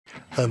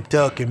I'm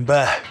talking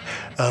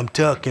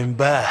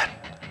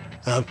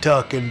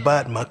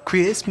about my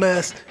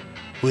Christmas.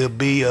 Will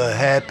be a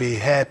happy,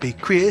 happy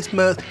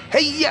Christmas.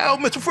 Hey, yo,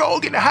 Mr.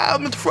 Frog in the house,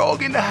 Mr.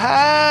 Frog in the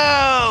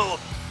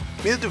house.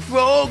 Mr.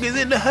 Frog is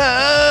in the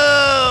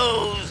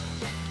house.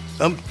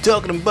 I'm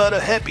talking about a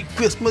happy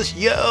Christmas,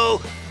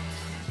 yo.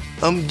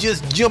 I'm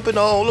just jumping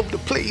all over the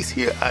place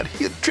here, out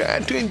here,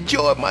 trying to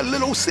enjoy my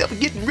little old self,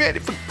 getting ready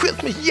for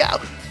Christmas, yo,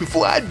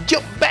 before I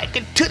jump back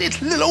into this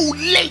little old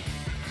lake.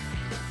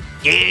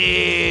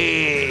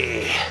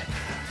 Yeah.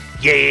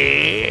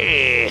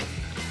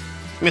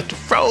 Mr.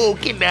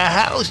 Frog in the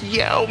house,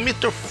 yo.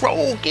 Mr.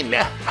 Frog in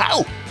the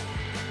house.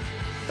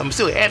 I'm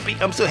so happy.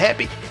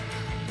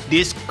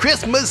 This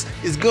Christmas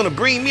is gonna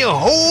bring me a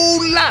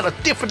whole lot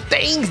of different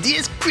things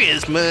this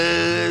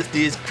Christmas.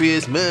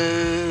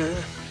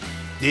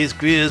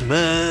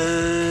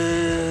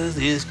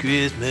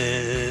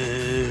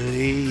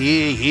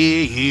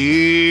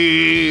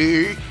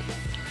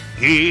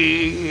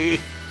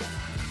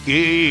 Yeah.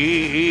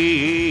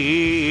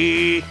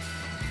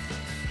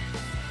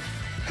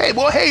 Hey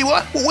boy,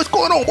 what's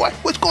going on, boy?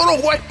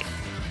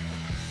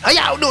 How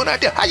y'all doing out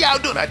there?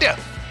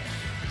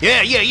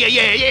 Yeah.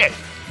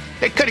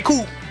 That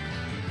CURTIEECOOL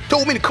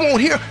told me to come on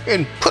here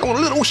and put on a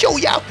little show,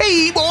 y'all.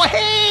 Hey boy,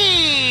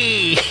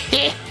 hey!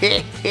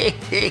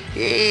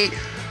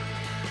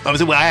 I'm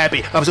so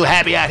happy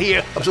out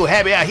here.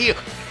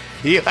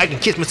 Yeah, I can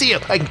kiss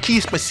myself.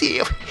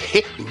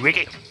 Rig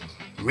it.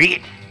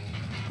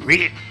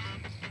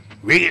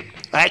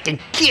 I can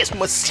kiss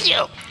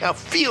myself. I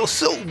feel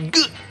so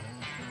good.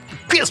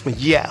 Christmas,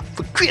 yeah,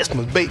 for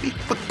Christmas, baby,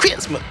 for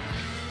Christmas.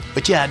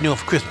 What y'all doing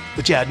for Christmas?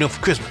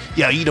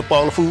 Y'all eat up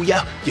all the food,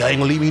 y'all? Y'all ain't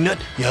gonna leave me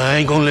nothing?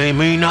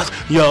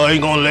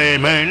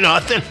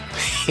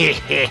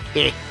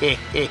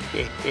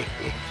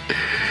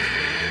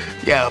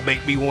 Y'all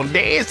make me wanna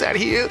dance out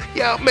here.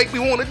 Y'all make me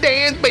wanna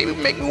dance, baby,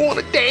 make me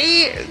wanna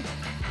dance.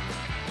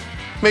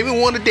 Make me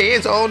wanna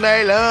dance all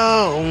night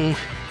long.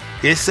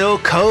 It's so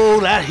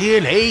cold out here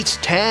in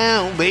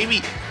H-Town,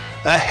 baby.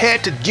 I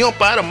had to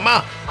jump out of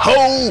my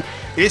hole.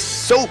 It's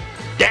so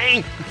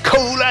dang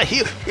cold out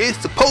here. It's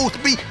supposed to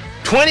be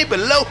 20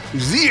 below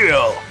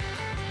zero.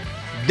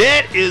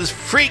 That is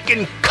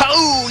freaking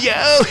cold,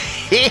 yo.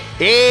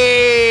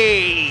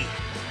 Hey.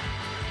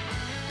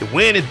 The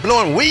wind is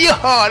blowing real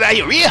hard out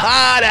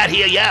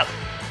here, yo.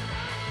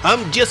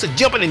 I'm just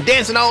jumping and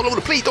dancing all over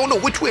the place. Don't know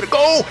which way to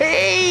go.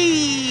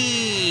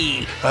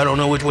 Hey. I don't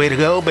know which way to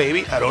go,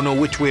 baby.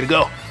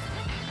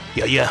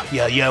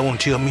 Yeah.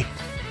 Won't tell me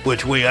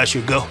which way I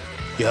should go.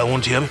 Y'all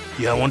want to tell me?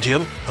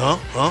 Huh?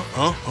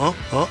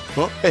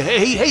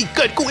 Hey,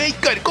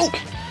 CURTIEECOOL.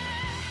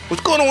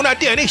 What's going on out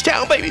there in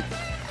H-Town, baby?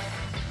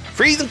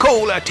 Freezing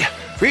cold out there.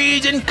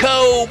 Freezing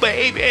cold,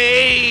 baby.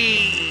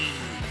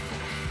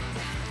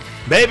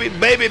 Baby.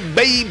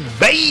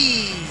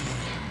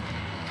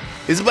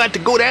 It's about to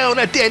go down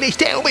out there in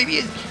H-Town,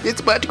 baby.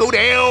 It's about to go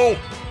down.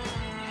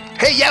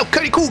 Hey, y'all,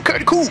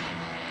 CURTIEECOOL.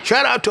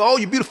 Shout out to all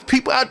you beautiful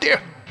people out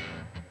there.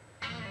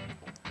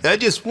 I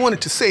just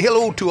wanted to say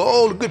hello to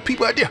all the good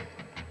people out there.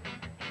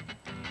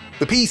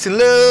 The peace and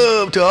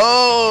love to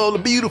all the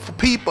beautiful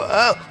people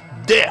out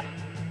there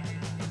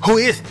who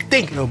is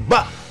thinking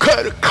about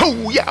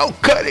CURTIEECOOL, y'all.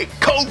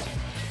 CURTIEECOOL.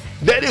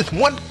 That is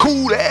one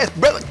cool ass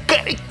brother.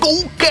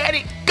 CURTIEECOOL.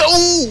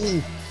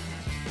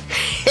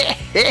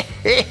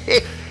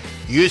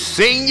 You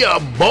seen your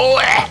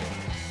boy?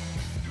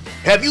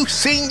 Have you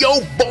seen your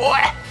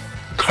boy?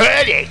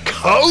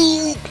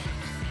 CURTIEECOOL.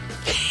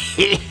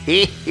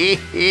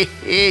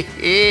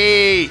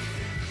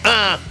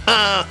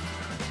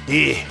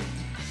 Yeah.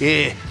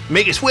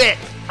 Make it sweat.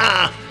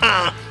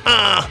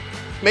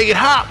 Make it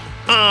hop.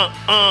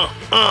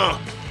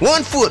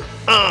 1 foot.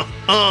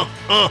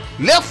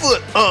 Left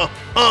foot.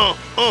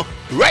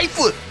 Right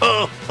foot.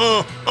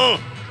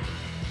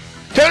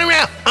 Turn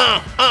around.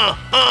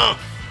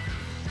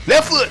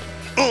 Left foot.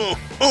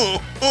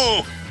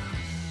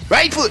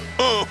 Right foot.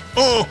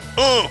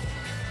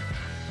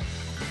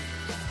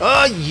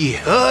 Oh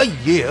yeah.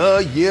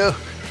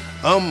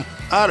 I'm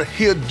out of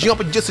here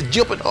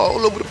jumping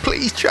all over the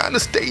place, trying to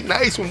stay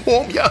nice and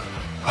warm, y'all.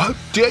 I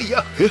tell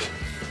ya, it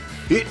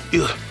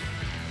is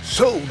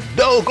so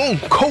doggone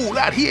cold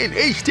out here in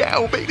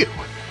H-Town, baby.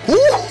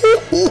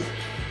 Woo.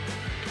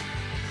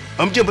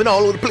 I'm jumping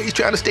all over the place,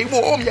 trying to stay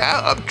warm,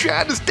 y'all. I'm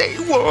trying to stay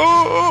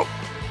warm.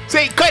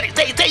 Say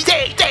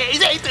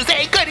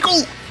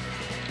CURTIEECOOL.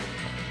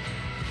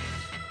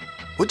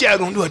 What y'all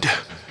gonna do out there?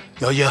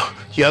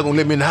 Y'all gonna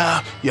let me in the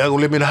house?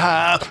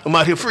 I'm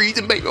out here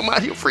freezing, baby.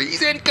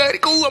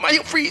 CURTIEECOOL.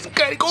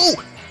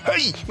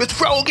 Hey, Mr.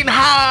 Frog in the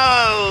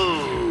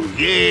house.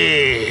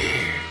 Yeah.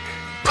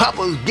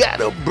 Papa's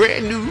got a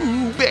brand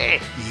new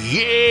bag.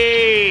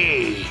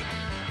 Yeah.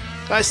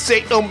 I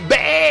say I'm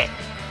bad.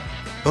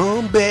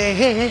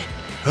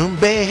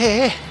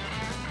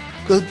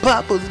 Cause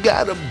Papa's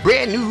got a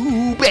brand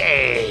new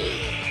bag.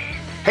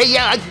 Hey,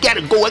 y'all, I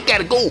gotta go.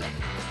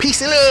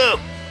 Peace and love.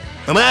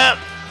 I'm out.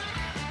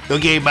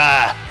 Okay,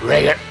 bye.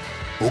 Rag it.